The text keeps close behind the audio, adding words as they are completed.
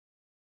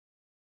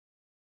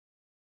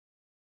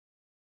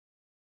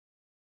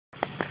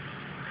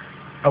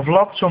I've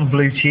locked some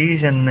blue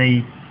cheese in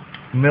the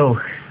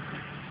milk,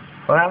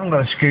 but I haven't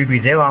got a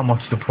Scooby-Doo how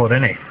much to put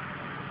in it.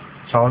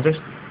 So I'll just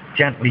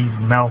gently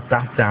melt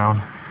that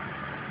down.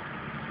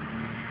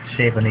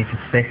 See if I need to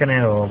thicken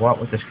it or what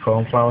with this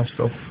cornflour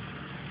stuff.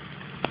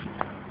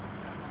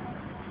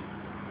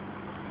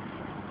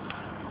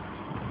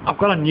 I've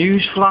got a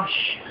news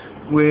flash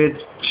with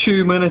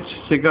 2 minutes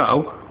to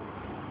go,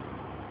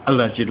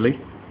 allegedly.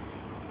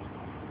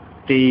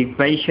 The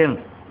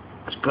bacon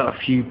has got a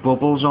few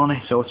bubbles on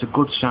it, so it's a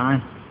good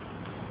sign.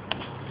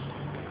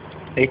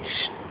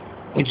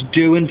 It's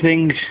doing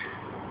things.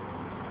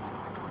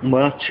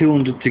 We're at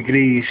 200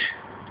 degrees,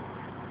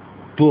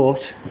 but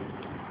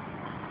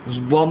there's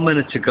 1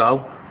 minute to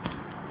go.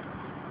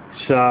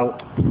 So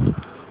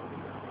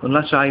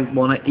unless I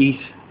want to eat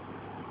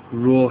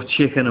raw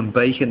chicken and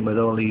bacon with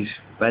all these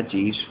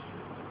veggies,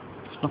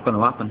 it's not going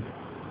to happen.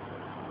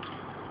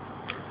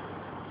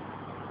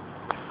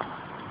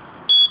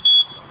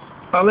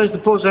 Oh, there's the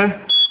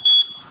buzzer.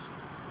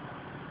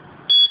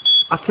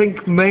 I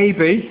think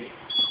maybe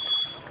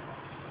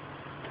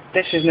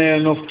this is near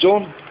enough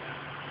done.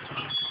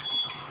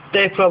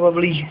 They're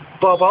probably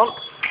bob on.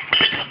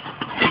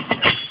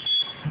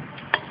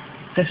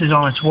 This is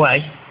on its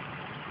way.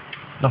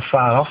 Not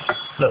far off.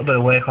 A little bit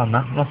of work on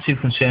that. Not too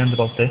concerned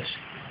about this.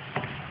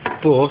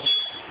 But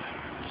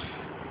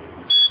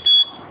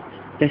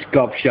this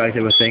gobshite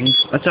of a thing.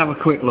 Let's have a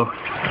quick look.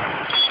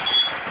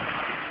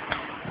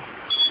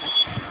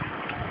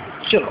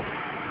 Shut up.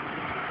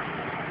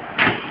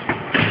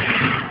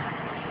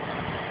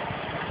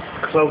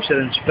 Closer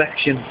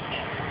inspection.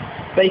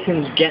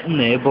 Bacon's getting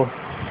there, but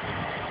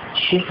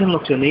chicken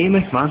looks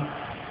anemic, man.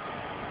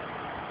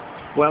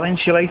 Well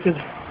insulated.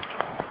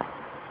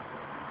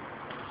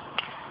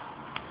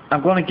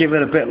 I'm going to give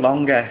it a bit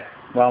longer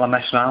while I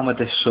mess around with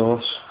this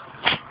sauce.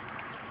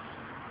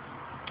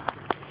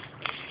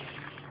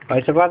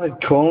 Right, I've added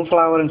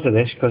cornflour into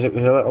this because it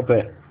was a little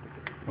bit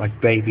like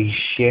baby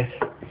shit.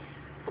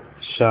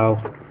 So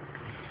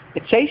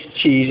it tastes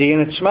cheesy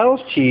and it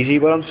smells cheesy,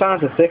 but I'm trying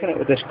to thicken it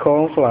with this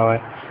cornflour.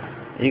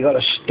 You got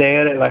to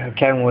stir it like a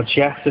Kenwood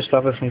chef to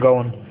stop it from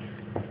going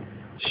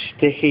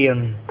sticky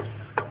and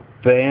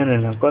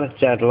burning. I've got it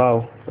dead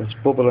low, it's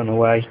bubbling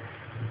away.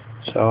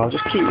 So I'll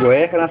just keep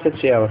working at it,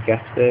 see how it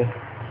gets there.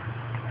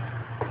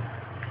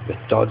 A bit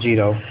dodgy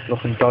though,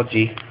 looking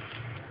dodgy.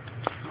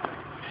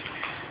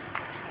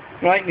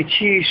 Right, my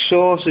cheese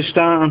sauce is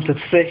starting to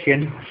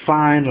thicken,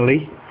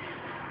 finally.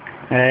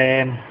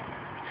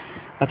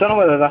 I don't know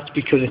whether that's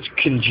because it's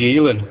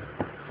congealing,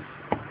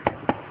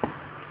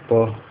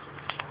 but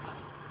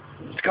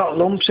it's got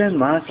lumps in,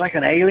 man. It's like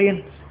an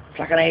alien. It's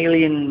like an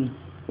alien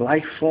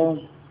life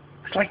form.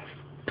 It's like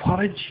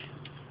porridge.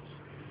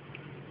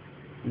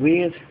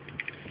 Weird.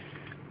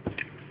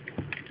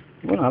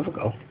 I'm gonna have a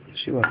go.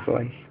 See what it's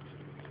like.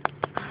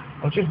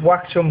 I'll just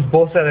whack some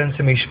butter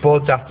into my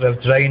spuds after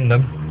I've drained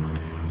them.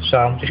 So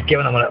I'm just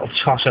giving them a little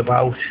toss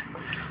about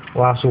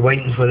whilst we're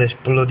waiting for this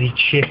bloody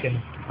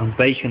chicken and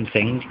bacon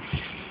thing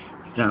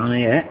down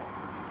here.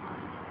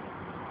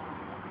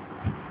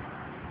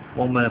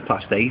 1 minute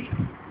past 8.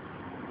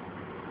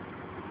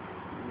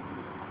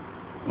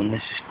 And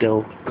this is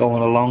still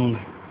going along.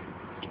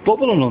 It's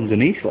bubbling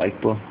underneath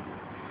like, but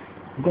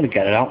I'm going to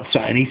get it out and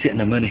try and eat it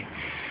in a minute.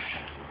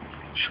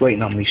 Just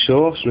waiting on my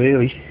sauce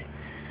really.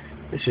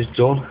 This is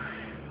done.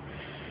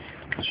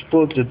 The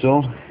spuds are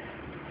done.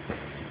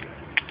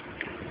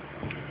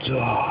 Oh,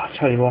 I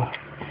tell you what,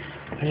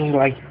 this is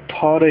like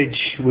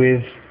porridge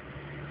with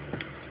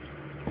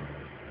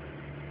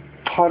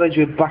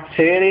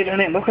bacteria in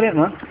it. Look at it,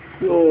 man.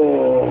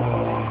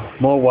 Oh,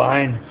 more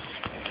wine.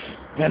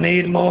 I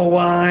need more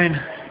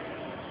wine.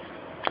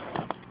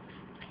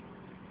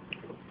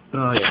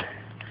 Oh yeah.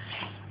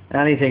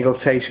 Anything will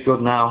taste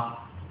good now.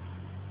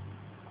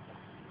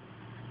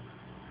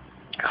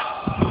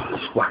 Oh,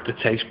 just whack the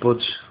taste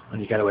buds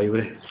and you get away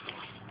with it.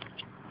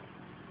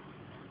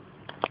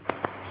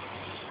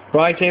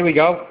 Right, here we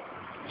go.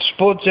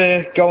 Spuds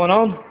are going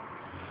on.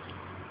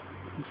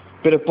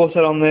 Bit of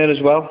butter on there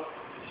as well.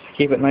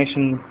 Keep it nice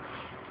and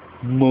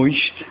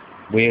moist.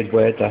 Weird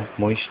word that,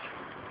 moist.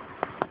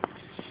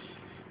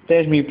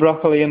 There's me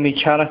broccoli and me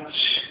carrots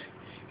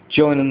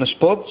joining the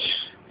spuds.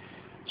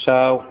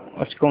 So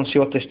let's go and see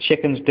what this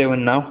chicken's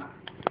doing now.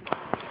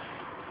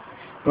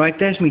 Right,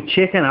 there's me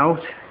chicken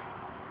out.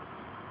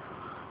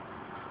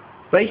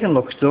 Bacon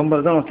looks done, but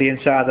I don't know what the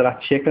inside of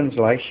that chicken's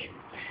like.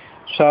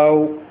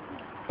 So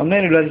I'm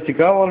nearly ready to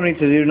go. All I need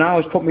to do now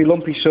is put my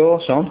lumpy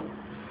sauce on,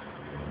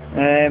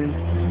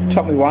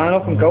 top my wine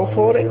up and go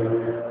for it.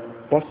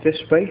 What's this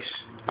space?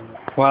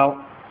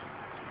 Well,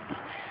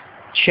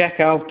 check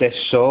out this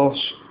sauce.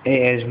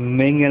 It is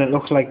minging. It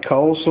looks like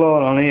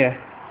coleslaw on here.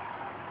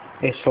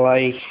 It's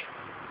like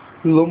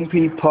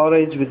lumpy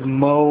porridge with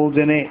mould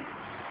in it.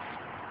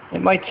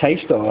 It might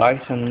taste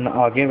alright and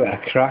I'll give it a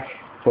crack,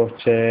 but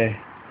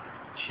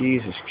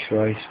Jesus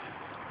Christ.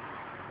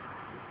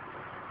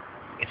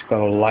 It's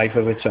got a life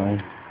of its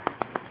own.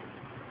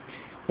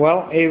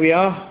 Well, here we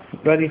are,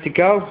 ready to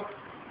go.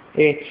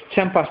 It's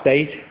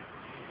 8:10.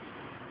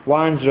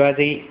 wine's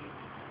ready,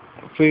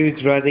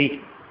 food's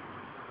ready,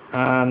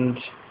 and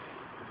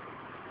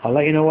I'll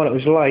let you know what it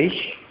was like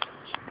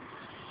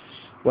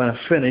when I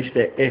finished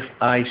it, if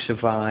I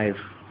survive.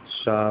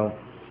 So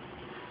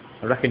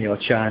I reckon your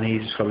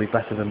Chinese is probably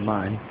better than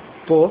mine,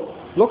 but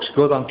looks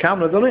good on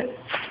camera, doesn't it?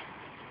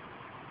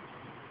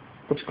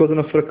 Looks good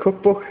enough for a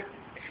cookbook,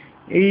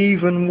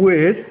 even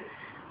with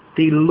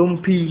the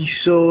lumpy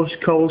sauce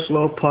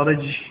coleslaw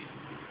porridge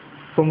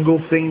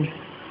fungal thing.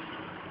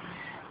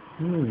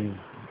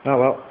 Oh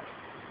well,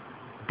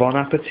 bon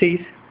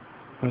appetit,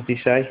 as they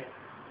say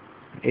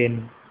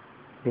in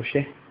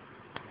Russia.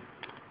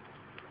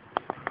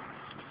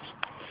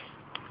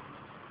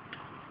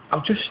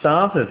 I've just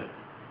started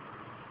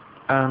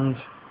and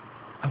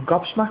I'm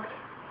gobsmacked.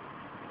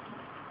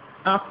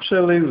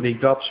 Absolutely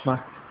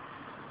gobsmacked.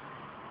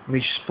 My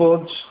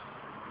spuds,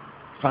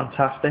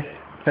 fantastic,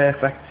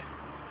 perfect.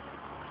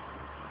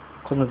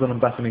 Couldn't have done them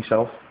better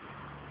myself.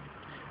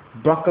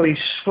 Broccoli's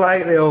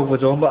slightly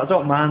overdone, but I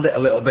don't mind it a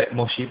little bit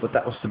mushy, but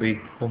that was to be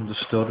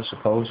understood, I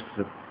suppose,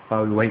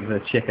 while we wait for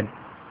the chicken.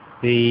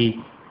 The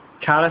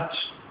carrots,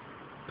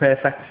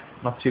 perfect,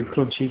 not too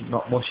crunchy,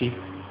 not mushy.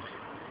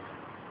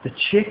 The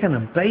chicken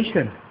and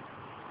bacon,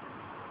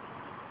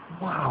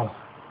 wow,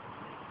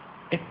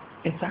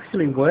 it's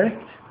actually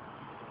worked.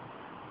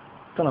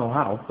 Don't know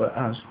how, but it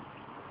has.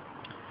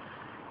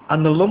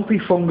 And the lumpy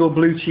fungal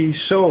blue cheese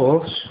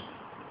sauce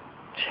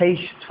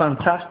tastes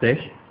fantastic,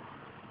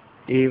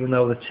 even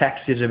though the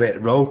texture's a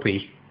bit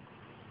ropey.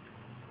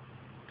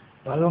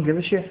 But I don't give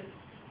a shit.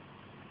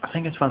 I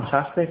think it's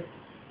fantastic.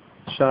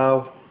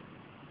 So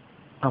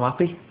I'm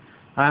happy.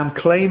 I am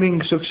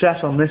claiming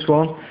success on this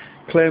one.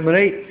 Claiming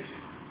it.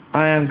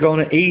 I am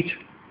going to eat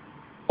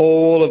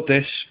all of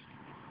this,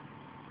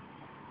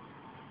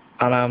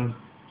 and I'm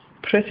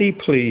pretty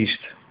pleased.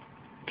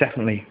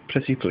 Definitely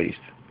pretty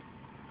pleased.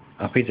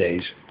 Happy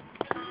days.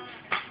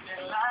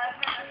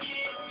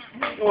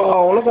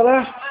 Oh, look at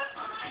that.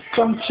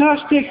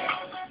 Fantastic.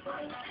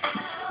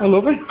 I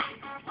love it.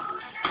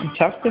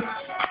 Fantastic.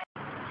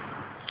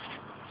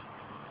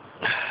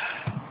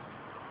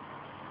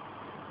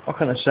 What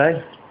can I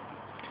say?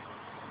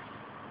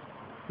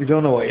 You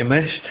don't know what you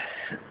missed.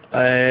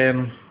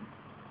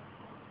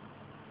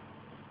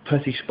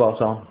 Pretty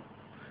spot on,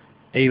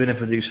 even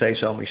if I do say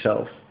so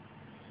myself.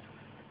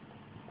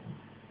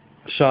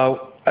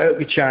 So I hope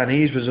your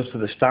Chinese was up to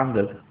the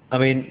standard. I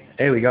mean,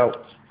 here we go.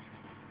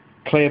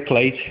 Clear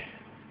plate.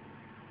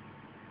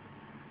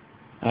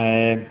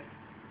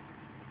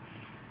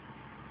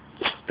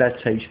 Dead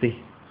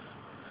tasty.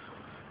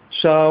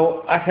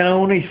 So I can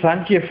only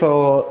thank you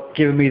for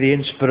giving me the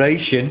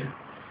inspiration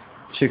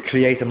to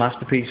create a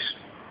masterpiece.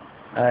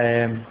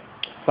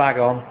 Bag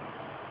on,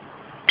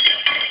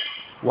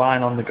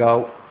 wine on the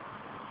go.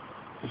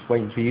 Just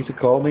waiting for you to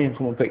call me and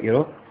come and pick you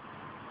up.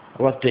 I've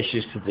got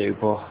dishes to do,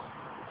 but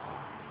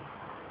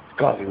it's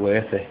got to be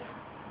worth it.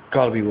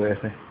 Got to be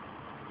worth it.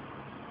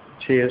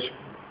 Cheers.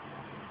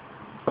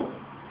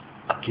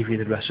 I'll give you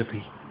the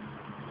recipe.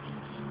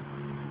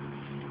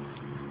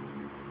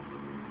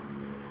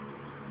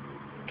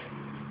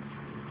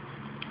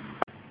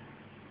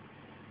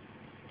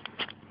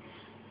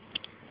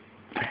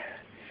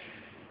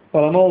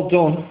 Well, I'm all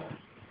done,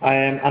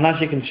 and as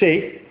you can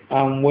see,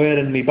 I'm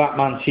wearing my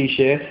Batman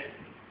t-shirt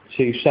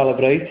to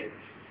celebrate.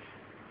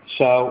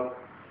 So,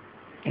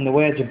 in the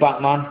words of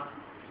Batman,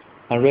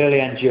 I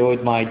really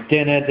enjoyed my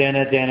dinner,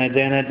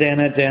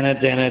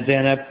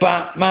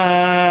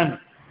 Batman!